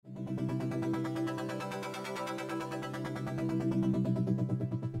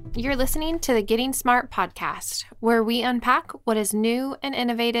You're listening to the Getting Smart podcast, where we unpack what is new and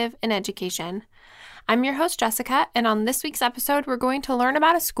innovative in education. I'm your host, Jessica, and on this week's episode, we're going to learn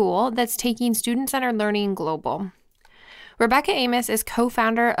about a school that's taking student-centered learning global. Rebecca Amos is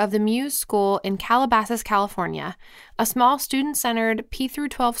co-founder of the Muse School in Calabasas, California, a small student-centered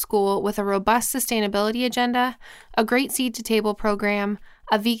P-12 school with a robust sustainability agenda, a great seed-to-table program,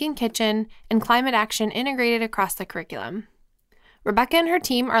 a vegan kitchen, and climate action integrated across the curriculum. Rebecca and her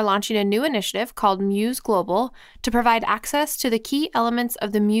team are launching a new initiative called Muse Global to provide access to the key elements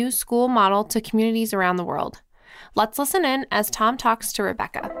of the Muse School model to communities around the world. Let's listen in as Tom talks to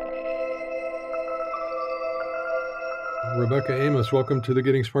Rebecca. Rebecca Amos, welcome to the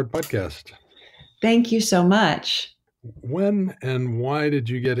Getting Smart podcast. Thank you so much. When and why did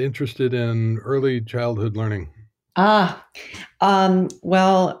you get interested in early childhood learning? Well,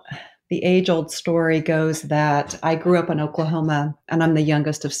 the age-old story goes that I grew up in Oklahoma, and I'm the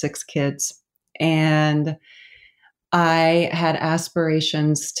youngest of 6 kids. And I had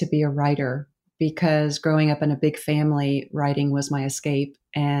aspirations to be a writer because growing up in a big family, writing was my escape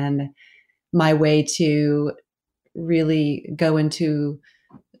and my way to really go into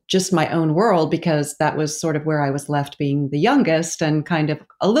just my own world, because that was sort of where I was left being the youngest and kind of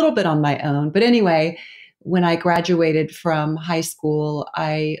a little bit on my own. But anyway, when I graduated from high school,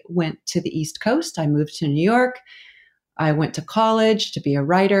 I went to the East Coast. I moved to New York. I went to college to be a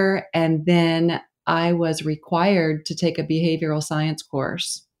writer. And then I was required to take a behavioral science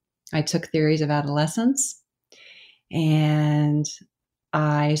course. I took theories of adolescence, and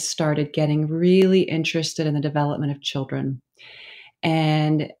I started getting really interested in the development of children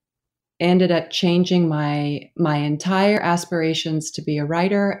and ended up changing my entire aspirations to be a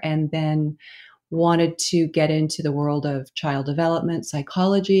writer, and then wanted to get into the world of child development,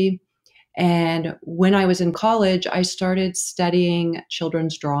 psychology. And when I was in college, I started studying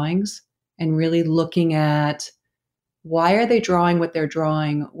children's drawings and really looking at why are they drawing what they're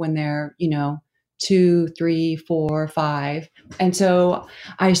drawing when they're, 2, 3, 4, 5. And so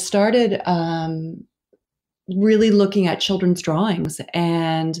I started really looking at children's drawings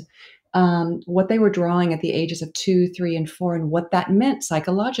and what they were drawing at the ages of 2, 3, and 4, and what that meant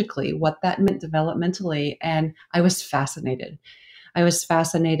psychologically, what that meant developmentally. And I was fascinated. I was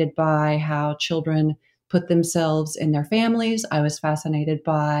fascinated by how children put themselves in their families. I was fascinated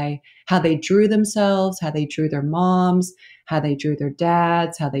by how they drew themselves, how they drew their moms, how they drew their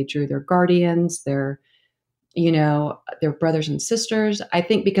dads, how they drew their guardians, their brothers and sisters. I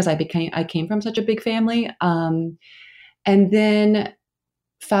think because I came from such a big family. And then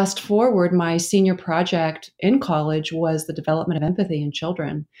fast forward, my senior project in college was the development of empathy in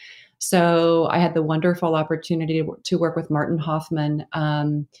children. So I had the wonderful opportunity to work with Martin Hoffman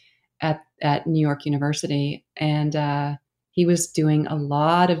at New York University. And he was doing a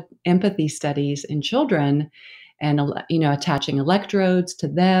lot of empathy studies in children and, attaching electrodes to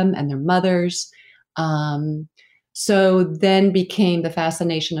them and their mothers. So then became the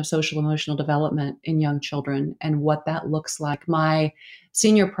fascination of social emotional development in young children and what that looks like. My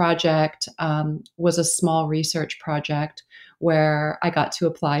senior project was a small research project where I got to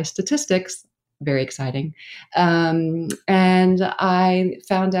apply statistics, very exciting. And I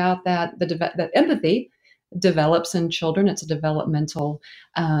found out that that empathy develops in children. It's a developmental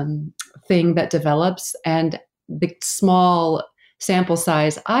thing that develops. And the small sample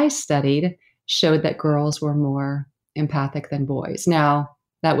size I studied showed that girls were more empathic than boys. Now,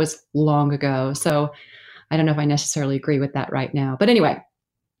 that was long ago, so I don't know if I necessarily agree with that right now. But anyway,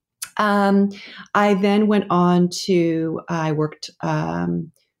 I then went on I worked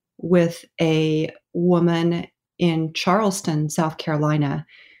with a woman in Charleston, South Carolina,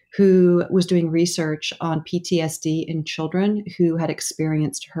 who was doing research on PTSD in children who had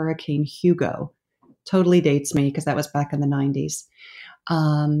experienced Hurricane Hugo. Totally dates me because that was back in the 90s.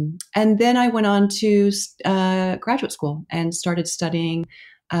 And then I went on to graduate school and started studying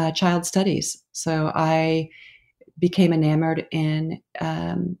child studies. So I became enamored in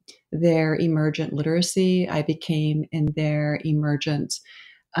their emergent literacy. I became in their emergent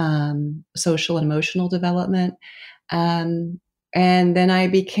social and emotional development. And then I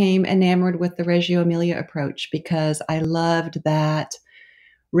became enamored with the Reggio Emilia approach because I loved that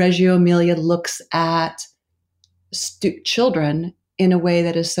Reggio Emilia looks at children in a way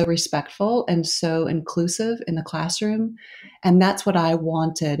that is so respectful and so inclusive in the classroom. And that's what I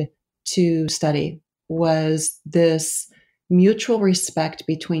wanted to study, was this mutual respect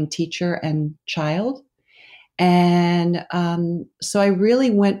between teacher and child. And so I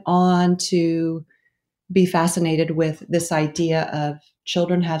really went on to be fascinated with this idea of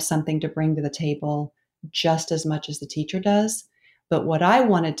children have something to bring to the table just as much as the teacher does, But what I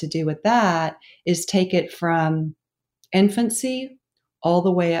wanted to do with that is take it from infancy all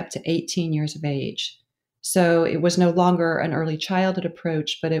the way up to 18 years of age. So it was no longer an early childhood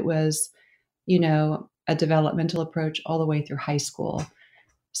approach, but it was, a developmental approach all the way through high school.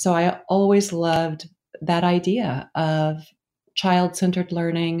 So I always loved that idea of child-centered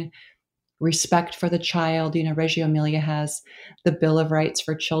learning, respect for the child. Reggio Emilia has the Bill of Rights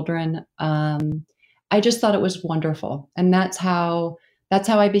for Children. I just thought it was wonderful, and that's how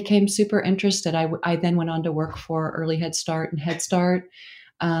I became super interested. I then went on to work for Early Head Start and Head Start.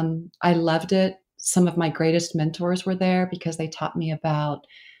 I loved it. Some of my greatest mentors were there because they taught me about,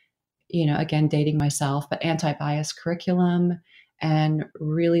 again, dating myself, but anti-bias curriculum and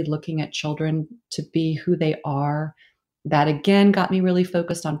really looking at children to be who they are. That again got me really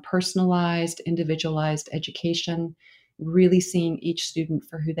focused on personalized, individualized education, really seeing each student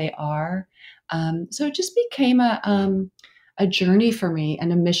for who they are. So it just became a journey for me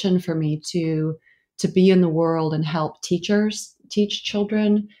and a mission for me to be in the world and help teachers teach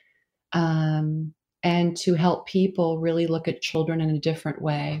children, and to help people really look at children in a different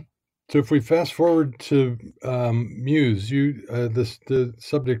way. So if we fast forward to Muse, the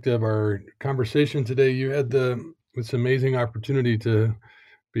subject of our conversation today, you had this amazing opportunity to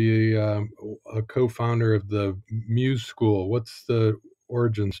be a co-founder of the Muse School. What's the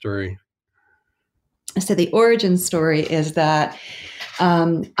origin story? So the origin story is that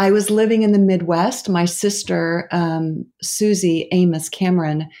I was living in the Midwest. My sister, Susie Amos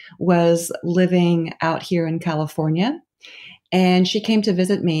Cameron, was living out here in California. And she came to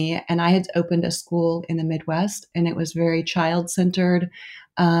visit me, and I had opened a school in the Midwest, and it was very child-centered.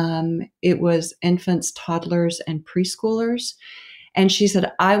 It was infants, toddlers, and preschoolers. And she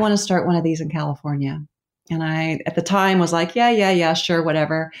said, I want to start one of these in California. And I, at the time, was like, yeah, sure,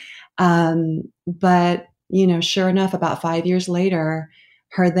 whatever. But, sure enough, about 5 years later,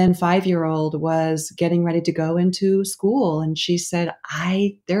 her then 5-year-old was getting ready to go into school. And she said,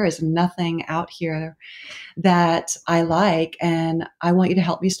 there is nothing out here that I like, and I want you to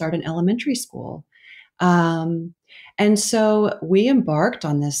help me start an elementary school. And so we embarked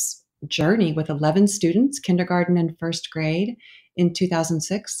on this journey with 11 students, kindergarten and first grade, in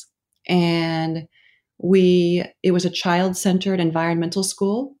 2006. And it was a child-centered environmental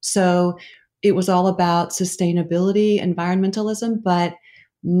school. So it was all about sustainability, environmentalism, but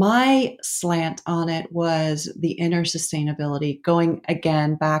my slant on it was the inner sustainability, going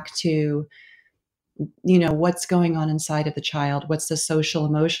again back to, what's going on inside of the child, what's the social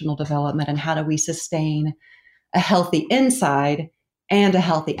emotional development, and how do we sustain a healthy inside and a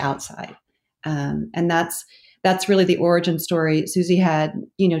healthy outside. And that's really the origin story. Susie had,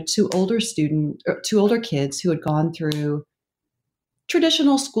 two older kids who had gone through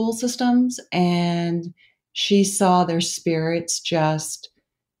traditional school systems, and she saw their spirits just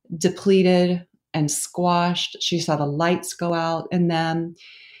depleted and squashed. She saw the lights go out in them.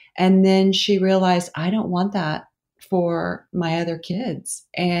 And then she realized, I don't want that for my other kids.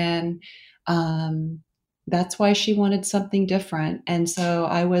 And that's why she wanted something different. And so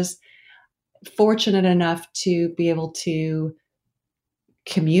I was fortunate enough to be able to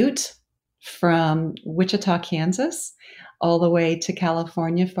commute from Wichita, Kansas, all the way to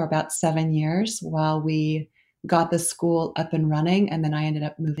California for about 7 years while we got the school up and running. And then I ended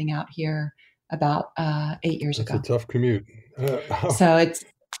up moving out here about 8 years ago. That's a tough commute. So it's,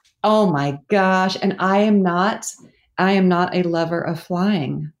 oh my gosh. And I am not a lover of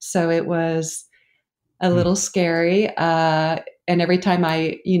flying. So it was a little scary. And every time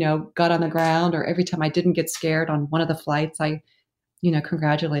I, got on the ground, or every time I didn't get scared on one of the flights, I,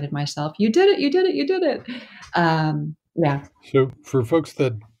 congratulated myself. You did it. Yeah. So for folks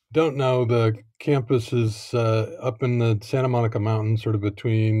that don't know, the campus is up in the Santa Monica Mountains, sort of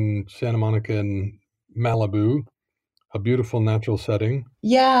between Santa Monica and Malibu, a beautiful natural setting.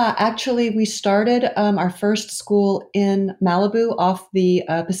 Yeah, actually, we started our first school in Malibu off the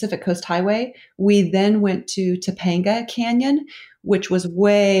Pacific Coast Highway. We then went to Topanga Canyon, which was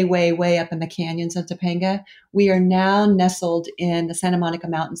way, way, way up in the canyons of Topanga. We are now nestled in the Santa Monica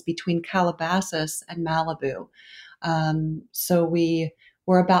Mountains between Calabasas and Malibu. So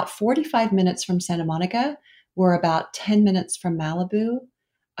we're about 45 minutes from Santa Monica. We're about 10 minutes from Malibu,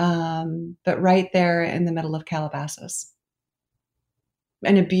 but right there in the middle of Calabasas.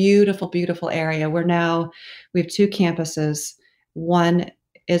 In a beautiful, beautiful area. We have two campuses. One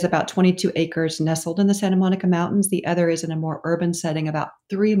is about 22 acres nestled in the Santa Monica Mountains. The other is in a more urban setting, about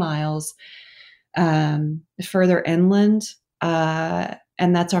 3 miles further inland.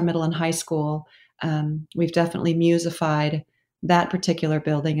 And that's our middle and high school. We've definitely museified that particular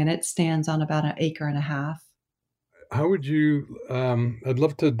building, and it stands on about 1.5 acres. how would you, I'd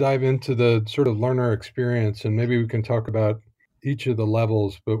love to dive into the sort of learner experience, and maybe we can talk about each of the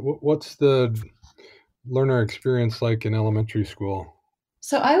levels, but what's the learner experience like in elementary school?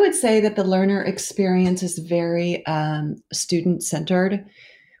 So I would say that the learner experience is very student centered.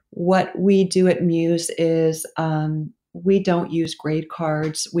 What we do at Muse is we don't use grade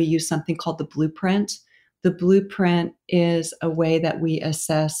cards. We use something called the blueprint. The blueprint is a way that we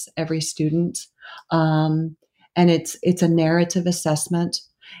assess every student, and it's a narrative assessment.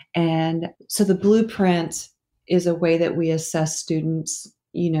 And so the blueprint is a way that we assess students.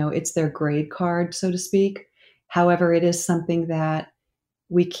 It's their grade card, so to speak. However, it is something that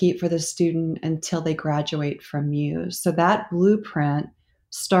we keep for the student until they graduate from Muse. So that blueprint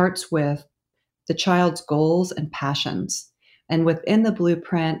starts with the child's goals and passions. And within the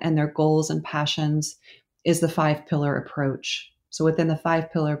blueprint and their goals and passions is the 5-pillar approach. So within the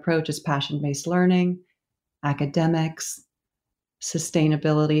 5-pillar approach is passion-based learning, academics,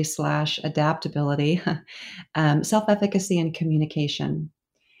 sustainability/adaptability, self-efficacy, and communication.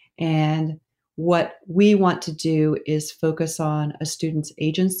 And what we want to do is focus on a student's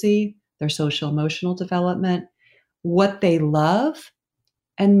agency, their social emotional development, what they love,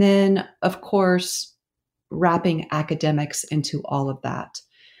 and then, of course, wrapping academics into all of that.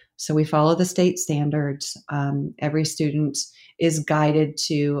 So we follow the state standards. Every student is guided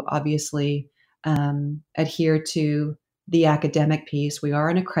to obviously adhere to the academic piece. We are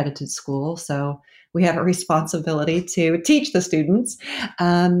an accredited school, so we have a responsibility to teach the students.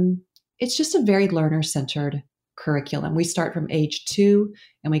 It's just a very learner-centered curriculum. We start from age 2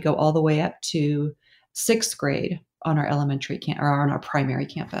 and we go all the way up to 6th grade on our elementary or on our primary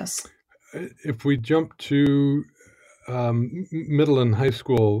campus. If we jump to middle and high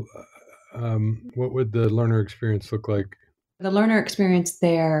school, what would the learner experience look like? The learner experience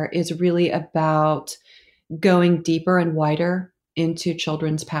there is really about going deeper and wider into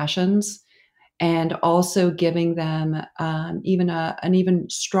children's passions, and also giving them an even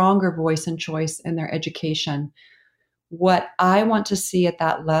stronger voice and choice in their education. What I want to see at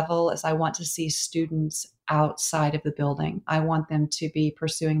that level is I want to see students outside of the building. I want them to be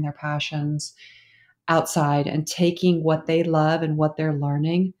pursuing their passions outside and taking what they love and what they're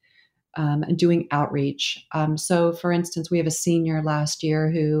learning and doing outreach. So for instance, we have a senior last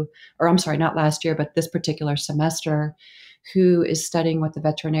year not last year, but this particular semester, who is studying with the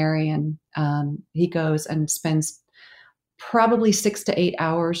veterinarian. He goes and spends probably 6 to 8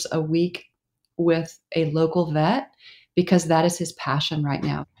 hours a week with a local vet because that is his passion right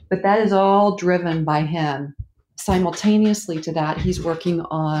now. But that is all driven by him. Simultaneously to that, he's working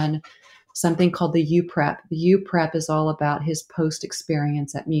on something called the U-Prep. The U-Prep is all about his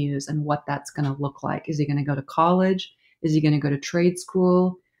post-experience at Muse and what that's going to look like. Is he going to go to college? Is he going to go to trade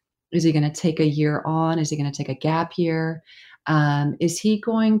school? Is he going to take a year on? Is he going to take a gap year? Is he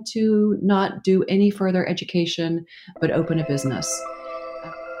going to not do any further education but open a business?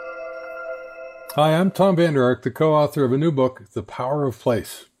 Hi, I'm Tom Vander Ark, the co-author of a new book, The Power of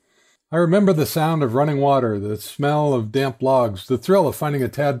Place. I remember the sound of running water, the smell of damp logs, the thrill of finding a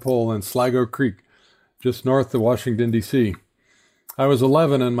tadpole in Sligo Creek, just north of Washington, D.C. I was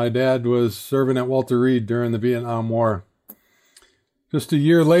 11 and my dad was serving at Walter Reed during the Vietnam War. Just a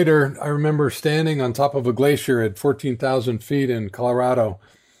year later, I remember standing on top of a glacier at 14,000 feet in Colorado,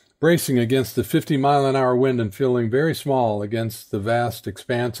 bracing against the 50-mile-an-hour wind and feeling very small against the vast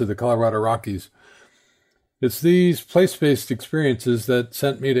expanse of the Colorado Rockies. It's these place-based experiences that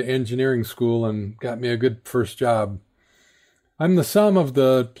sent me to engineering school and got me a good first job. I'm the sum of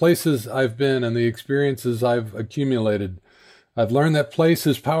the places I've been and the experiences I've accumulated. I've learned that place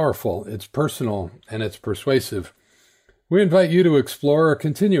is powerful, it's personal, and it's persuasive. We invite you to explore or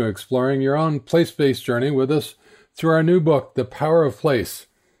continue exploring your own place-based journey with us through our new book, The Power of Place.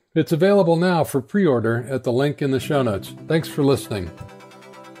 It's available now for pre-order at the link in the show notes. Thanks for listening.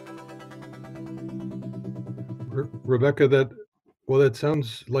 Rebecca, that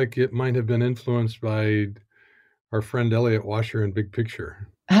sounds like it might have been influenced by our friend Elliot Washer in Big Picture.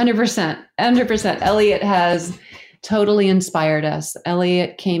 100%. Elliot has totally inspired us.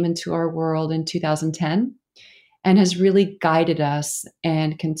 Elliot came into our world in 2010 and has really guided us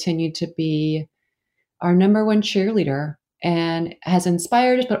and continued to be our number one cheerleader, and has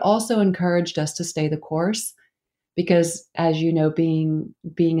inspired us, but also encouraged us to stay the course. Because as you know, being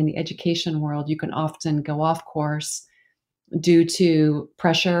in the education world, you can often go off course due to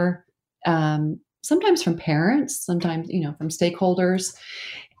pressure, sometimes from parents, sometimes, from stakeholders.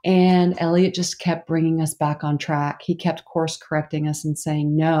 And Elliot just kept bringing us back on track. He kept course correcting us and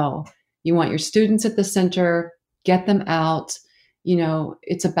saying, no, you want your students at the center, get them out.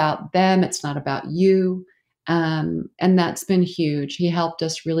 It's about them. It's not about you. And that's been huge. He helped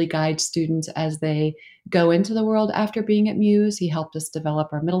us really guide students as they go into the world after being at Muse. He helped us develop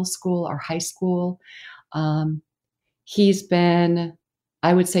our middle school, our high school. He's been,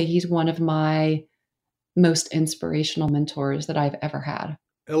 I would say he's one of my most inspirational mentors that I've ever had.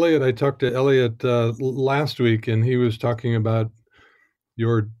 Elliot, I talked to Elliot last week, and he was talking about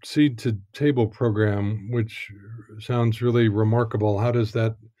your Seed to Table program, which sounds really remarkable. How does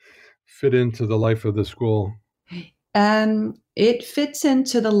that fit into the life of the school? It fits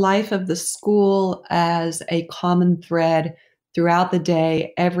into the life of the school as a common thread throughout the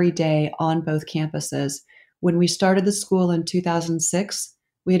day, every day on both campuses. When we started the school in 2006,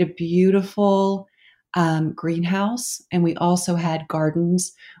 we had a beautiful greenhouse, and we also had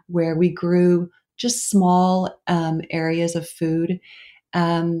gardens where we grew just small areas of food.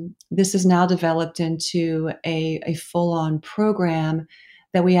 This is now developed into a full-on program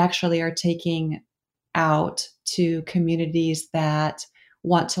that we actually are taking out to communities that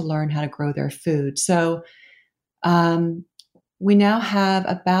want to learn how to grow their food. So we now have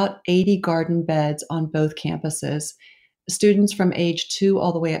about 80 garden beds on both campuses. Students from age 2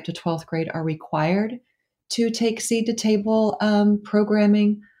 all the way up to 12th grade are required to take Seed to Table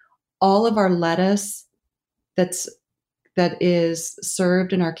programming. All of our lettuce that is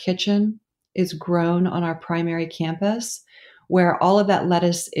served in our kitchen is grown on our primary campus, where all of that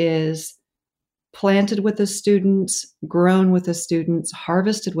lettuce is planted with the students, grown with the students,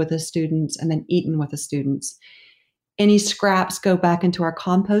 harvested with the students, and then eaten with the students. Any scraps go back into our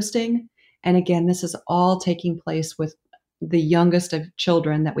composting. And again, this is all taking place with the youngest of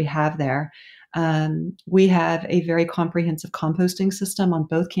children that we have there. We have a very comprehensive composting system on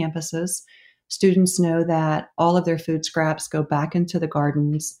both campuses. Students know that all of their food scraps go back into the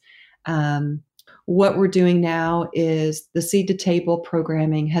gardens. What we're doing now is the Seed to Table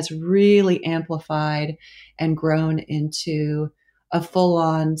programming has really amplified and grown into a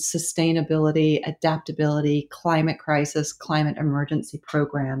full-on sustainability, adaptability, climate crisis, climate emergency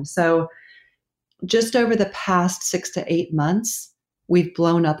program. So just over the past 6 to 8 months, we've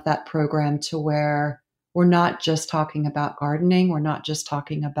blown up that program to where we're not just talking about gardening, we're not just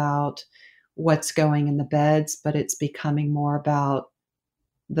talking about what's going in the beds, but it's becoming more about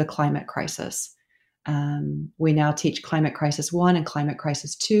the climate crisis. We now teach Climate Crisis 1 and Climate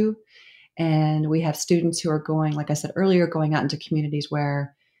Crisis 2. And we have students who are going, like I said earlier, going out into communities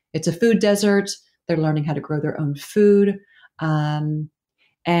where it's a food desert. They're learning how to grow their own food.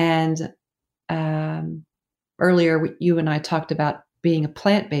 Earlier, you and I talked about being a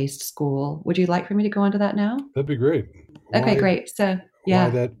plant-based school. Would you like for me to go into that now? That'd be great. Okay, great. So, yeah.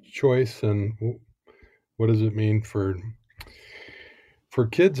 Why that choice, and what does it mean for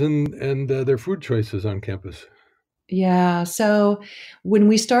kids and their food choices on campus? Yeah. So when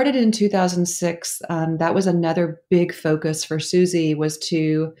we started in 2006, that was another big focus for Susie, was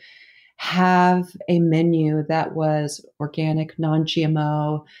to have a menu that was organic,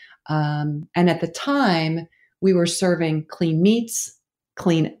 non-GMO. And at the time, we were serving clean meats,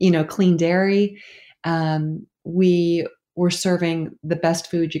 clean dairy. We were serving the best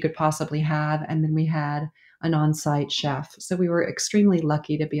food you could possibly have. And then we had an on-site chef. So we were extremely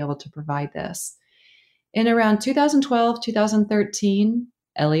lucky to be able to provide this. In around 2012, 2013,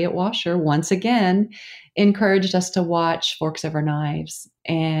 Elliot Washer once again encouraged us to watch Forks Over Knives.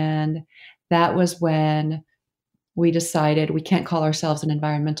 And that was when we decided we can't call ourselves an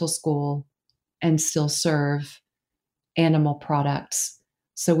environmental school and still serve animal products.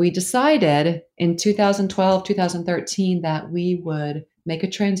 So we decided in 2012, 2013 that we would make a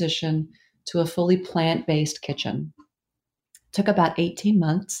transition to a fully plant-based kitchen. It took about 18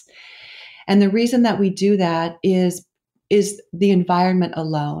 months. And the reason that we do that is the environment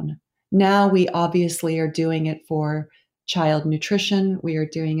alone. Now we obviously are doing it for child nutrition. We are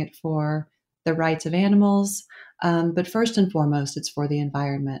doing it for the rights of animals. But first and foremost, it's for the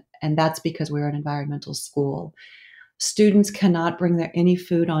environment. And that's because we're an environmental school. Students cannot bring any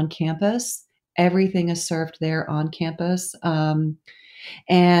food on campus. Everything is served there on campus.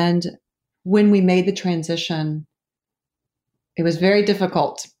 And when we made the transition, it was very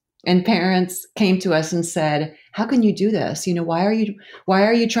difficult. And parents came to us and said, how can you do this? Why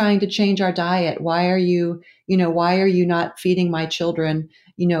are you trying to change our diet? Why are you not feeding my children,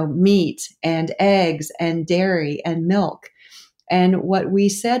 meat and eggs and dairy and milk? And what we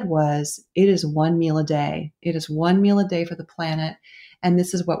said was, it is one meal a day. It is one meal a day for the planet. And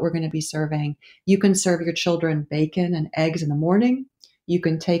this is what we're going to be serving. You can serve your children bacon and eggs in the morning. You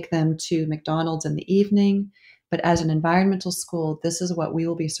can take them to McDonald's in the evening. But as an environmental school, this is what we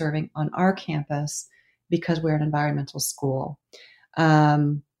will be serving on our campus because we're an environmental school.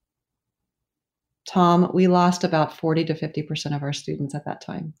 Tom, we lost about 40 to 50% of our students at that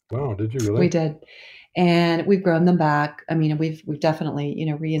time. Wow, did you really? We did. And we've grown them back. I mean, we've definitely,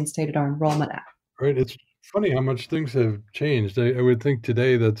 reinstated our enrollment. Right. It's funny how much things have changed. I would think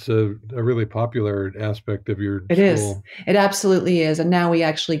today that's a really popular aspect of your It school. is. It absolutely is. And now we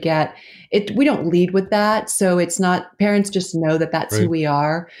actually get it. We don't lead with that. So it's not, parents just know that that's who Right. we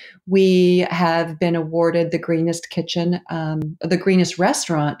are. We have been awarded the greenest kitchen, the greenest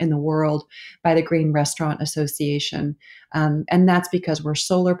restaurant in the world by the Green Restaurant Association. And that's because we're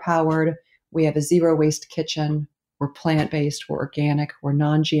solar powered. We have a zero waste kitchen. We're plant-based. We're organic. We're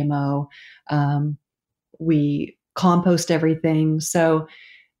non-GMO. We compost everything. So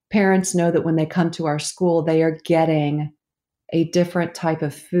parents know that when they come to our school, they are getting a different type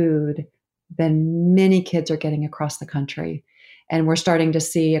of food than many kids are getting across the country. And we're starting to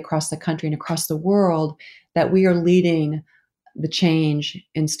see across the country and across the world that we are leading the change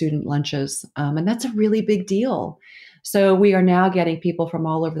in student lunches. And that's a really big deal. So we are now getting people from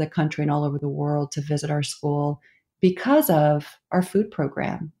all over the country and all over the world to visit our school because of our food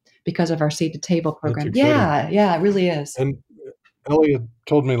program, because of our Seed to Table program. Yeah, it really is. And Elliot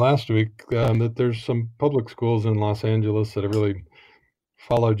told me last week that there's some public schools in Los Angeles that have really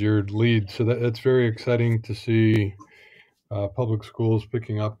followed your lead. So it's very exciting to see public schools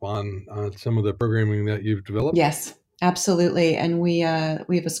picking up on some of the programming that you've developed. Yes, absolutely. And we have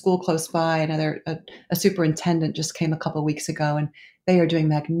a school close by. A superintendent just came a couple of weeks ago, and they are doing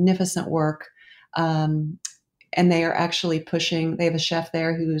magnificent work. And they are actually pushing. They have a chef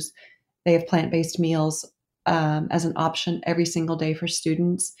there they have plant-based meals as an option every single day for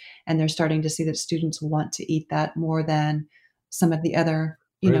students, and they're starting to see that students want to eat that more than some of the other,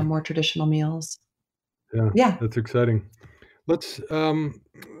 more traditional meals. Yeah, that's exciting. Let's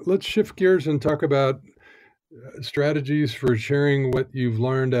shift gears and talk about strategies for sharing what you've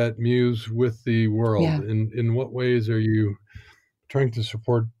learned at Muse with the world. Yeah. In what ways are you trying to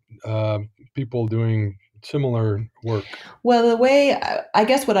support people doing similar work? Well, the way I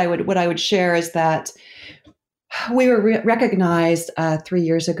guess what I would share is that we were recognized 3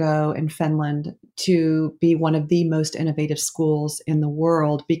 years ago in Finland to be one of the most innovative schools in the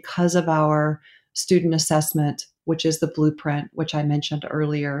world because of our student assessment, which is the blueprint, which I mentioned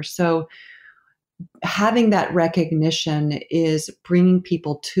earlier. So having that recognition is bringing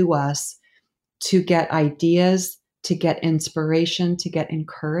people to us to get ideas, to get inspiration, to get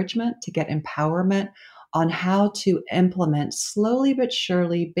encouragement, to get empowerment on how to implement slowly but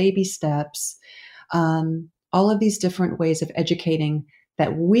surely, baby steps, all of these different ways of educating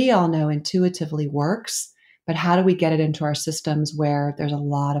that we all know intuitively works, but how do we get it into our systems where there's a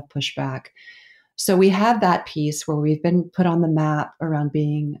lot of pushback? So we have that piece where we've been put on the map around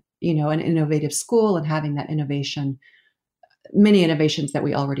being, an innovative school and having that innovation, many innovations that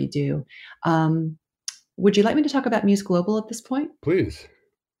we already do. Would you like me to talk about Muse Global at this point? Please.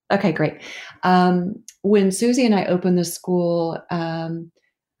 Okay, great. When Susie and I opened the school,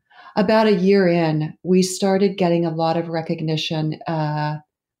 about a year in, we started getting a lot of recognition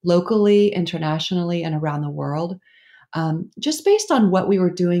locally, internationally, and around the world, just based on what we were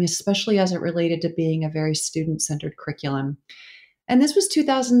doing, especially as it related to being a very student-centered curriculum. And this was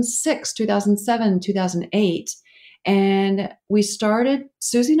 2006, 2007, 2008. And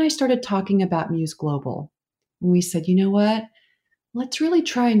Susie and I started talking about Muse Global. And we said, you know what? Let's really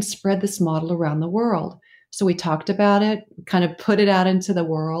try and spread this model around the world. So we talked about it, kind of put it out into the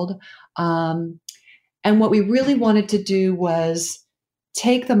world. And what we really wanted to do was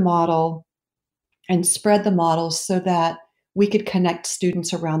take the model and spread the model so that we could connect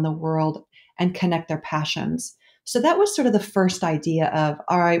students around the world and connect their passions. So that was sort of the first idea of,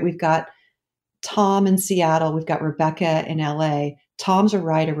 all right, we've got Tom in Seattle, we've got Rebecca in LA. Tom's a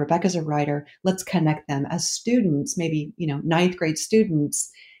writer, Rebecca's a writer. Let's connect them as students, maybe, ninth grade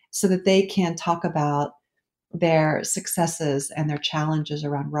students, so that they can talk about their successes and their challenges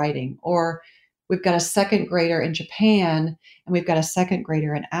around writing. Or we've got a second grader in Japan and we've got a second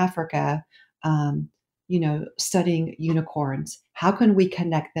grader in Africa, studying unicorns. How can we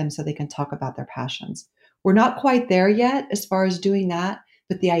connect them so they can talk about their passions? We're not quite there yet as far as doing that,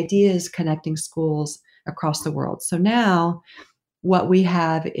 but the idea is connecting schools across the world. So now what we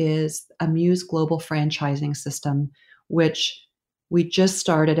have is a Muse Global franchising system, which we just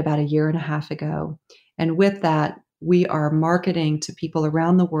started about a year and a half ago. And with that, we are marketing to people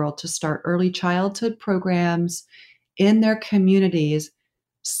around the world to start early childhood programs in their communities,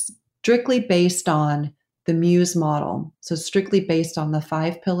 strictly based on the Muse model. So strictly based on the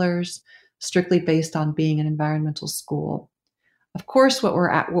 5 pillars, strictly based on being an environmental school. Of course, what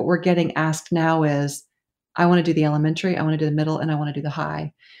we're getting asked now is, I want to do the elementary, I want to do the middle, and I want to do the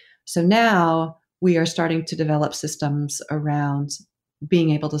high. So now we are starting to develop systems around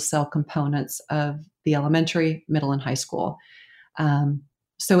being able to sell components of the elementary, middle, and high school.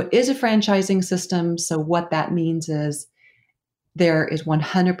 So it is a franchising system. So what that means is there is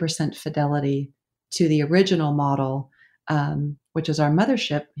 100% fidelity to the original model, which is our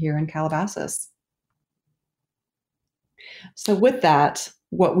mothership here in Calabasas. So with that,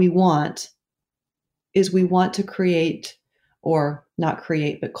 what we want is we want to create, or not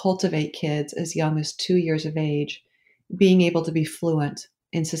create, but cultivate kids as young as 2 years of age, being able to be fluent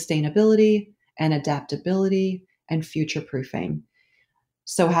in sustainability and adaptability and future proofing.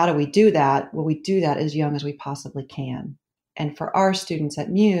 So how do we do that? Well, we do that as young as we possibly can. And for our students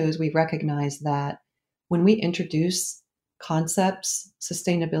at Muse, we recognize that when we introduce concepts,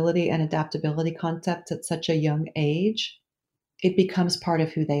 sustainability and adaptability concepts at such a young age, it becomes part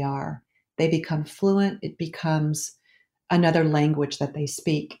of who they are. They become fluent. It becomes another language that they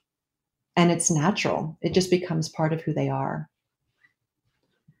speak. And it's natural. It just becomes part of who they are.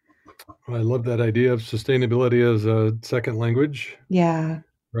 I love that idea of sustainability as a second language. Yeah.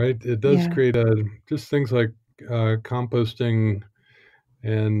 Right. It does create just things like composting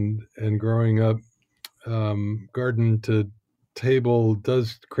and growing up, garden to table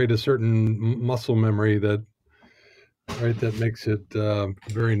does create a certain muscle memory that makes it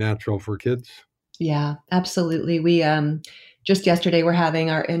very natural for kids. Yeah, absolutely. We just yesterday we're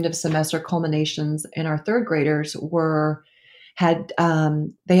having our end of semester culminations, and our third graders had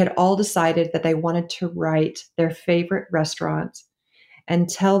all decided that they wanted to write their favorite restaurant and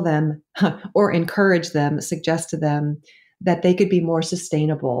tell them or encourage them, suggest to them that they could be more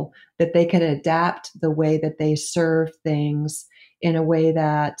sustainable, that they could adapt the way that they serve things in a way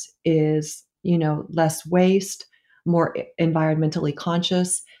that is, less waste, more environmentally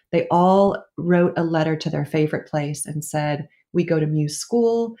conscious. They all wrote a letter to their favorite place and said, we go to Muse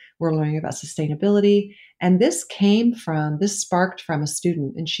School, we're learning about sustainability. And this sparked from a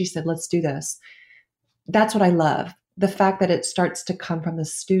student. And she said, let's do this. That's what I love. The fact that it starts to come from the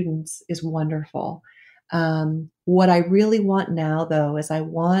students is wonderful. What I really want now, though, is I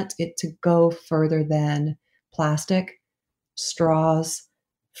want it to go further than plastic, straws,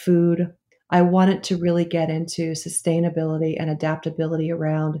 food. I want it to really get into sustainability and adaptability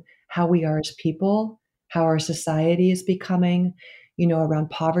around how we are as people, how our society is becoming, around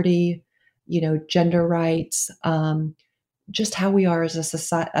poverty, gender rights, just how we are as a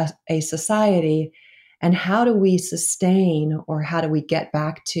society, and how do we sustain, or how do we get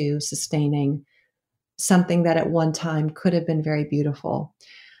back to sustaining something that at one time could have been very beautiful.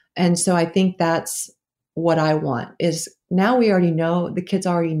 And so I think that's what I want, is now we already know, the kids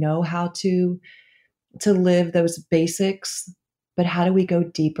already know how to live those basics, but how do we go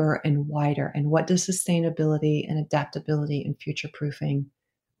deeper and wider? And what does sustainability and adaptability and future proofing,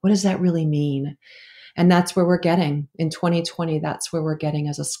 what does that really mean? And that's where we're getting in 2020. That's where we're getting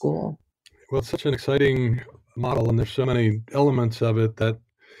as a school. Well, it's such an exciting model, and there's so many elements of it that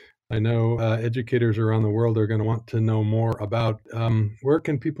I know educators around the world are going to want to know more about. Where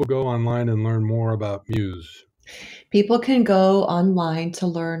can people go online and learn more about Muse? People can go online to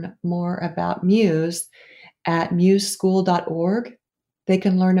learn more about Muse at museschool.org. They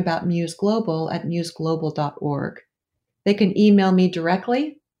can learn about Muse Global at museglobal.org. They can email me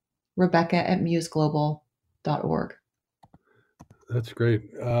directly, Rebecca@museglobal.org. That's great.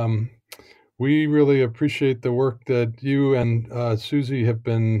 We really appreciate the work that you and Susie have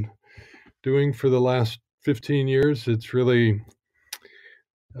been doing for the last 15 years. It's really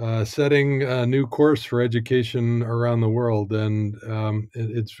setting a new course for education around the world, and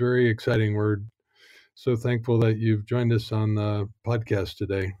it's very exciting. We're so thankful that you've joined us on the podcast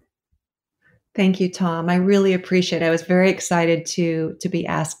today. Thank you, Tom. I really appreciate it. I was very excited to be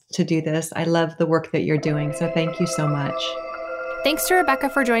asked to do this. I love the work that you're doing, so thank you so much. Thanks to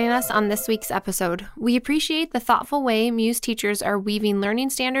Rebecca for joining us on this week's episode. We appreciate the thoughtful way Muse teachers are weaving learning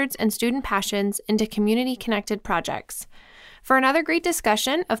standards and student passions into community-connected projects. For another great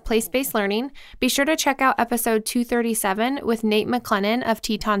discussion of place-based learning, be sure to check out episode 237 with Nate McLennan of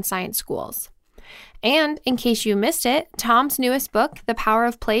Teton Science Schools. And in case you missed it, Tom's newest book, The Power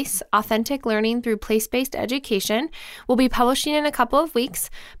of Place, Authentic Learning Through Place-Based Education, will be publishing in a couple of weeks,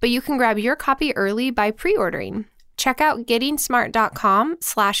 but you can grab your copy early by pre-ordering. Check out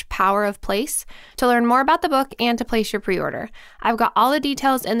gettingsmart.com/powerofplace to learn more about the book and to place your pre-order. I've got all the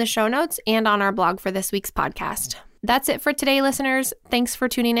details in the show notes and on our blog for this week's podcast. That's it for today, listeners. Thanks for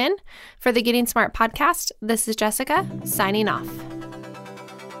tuning in. For the Getting Smart podcast, this is Jessica, signing off.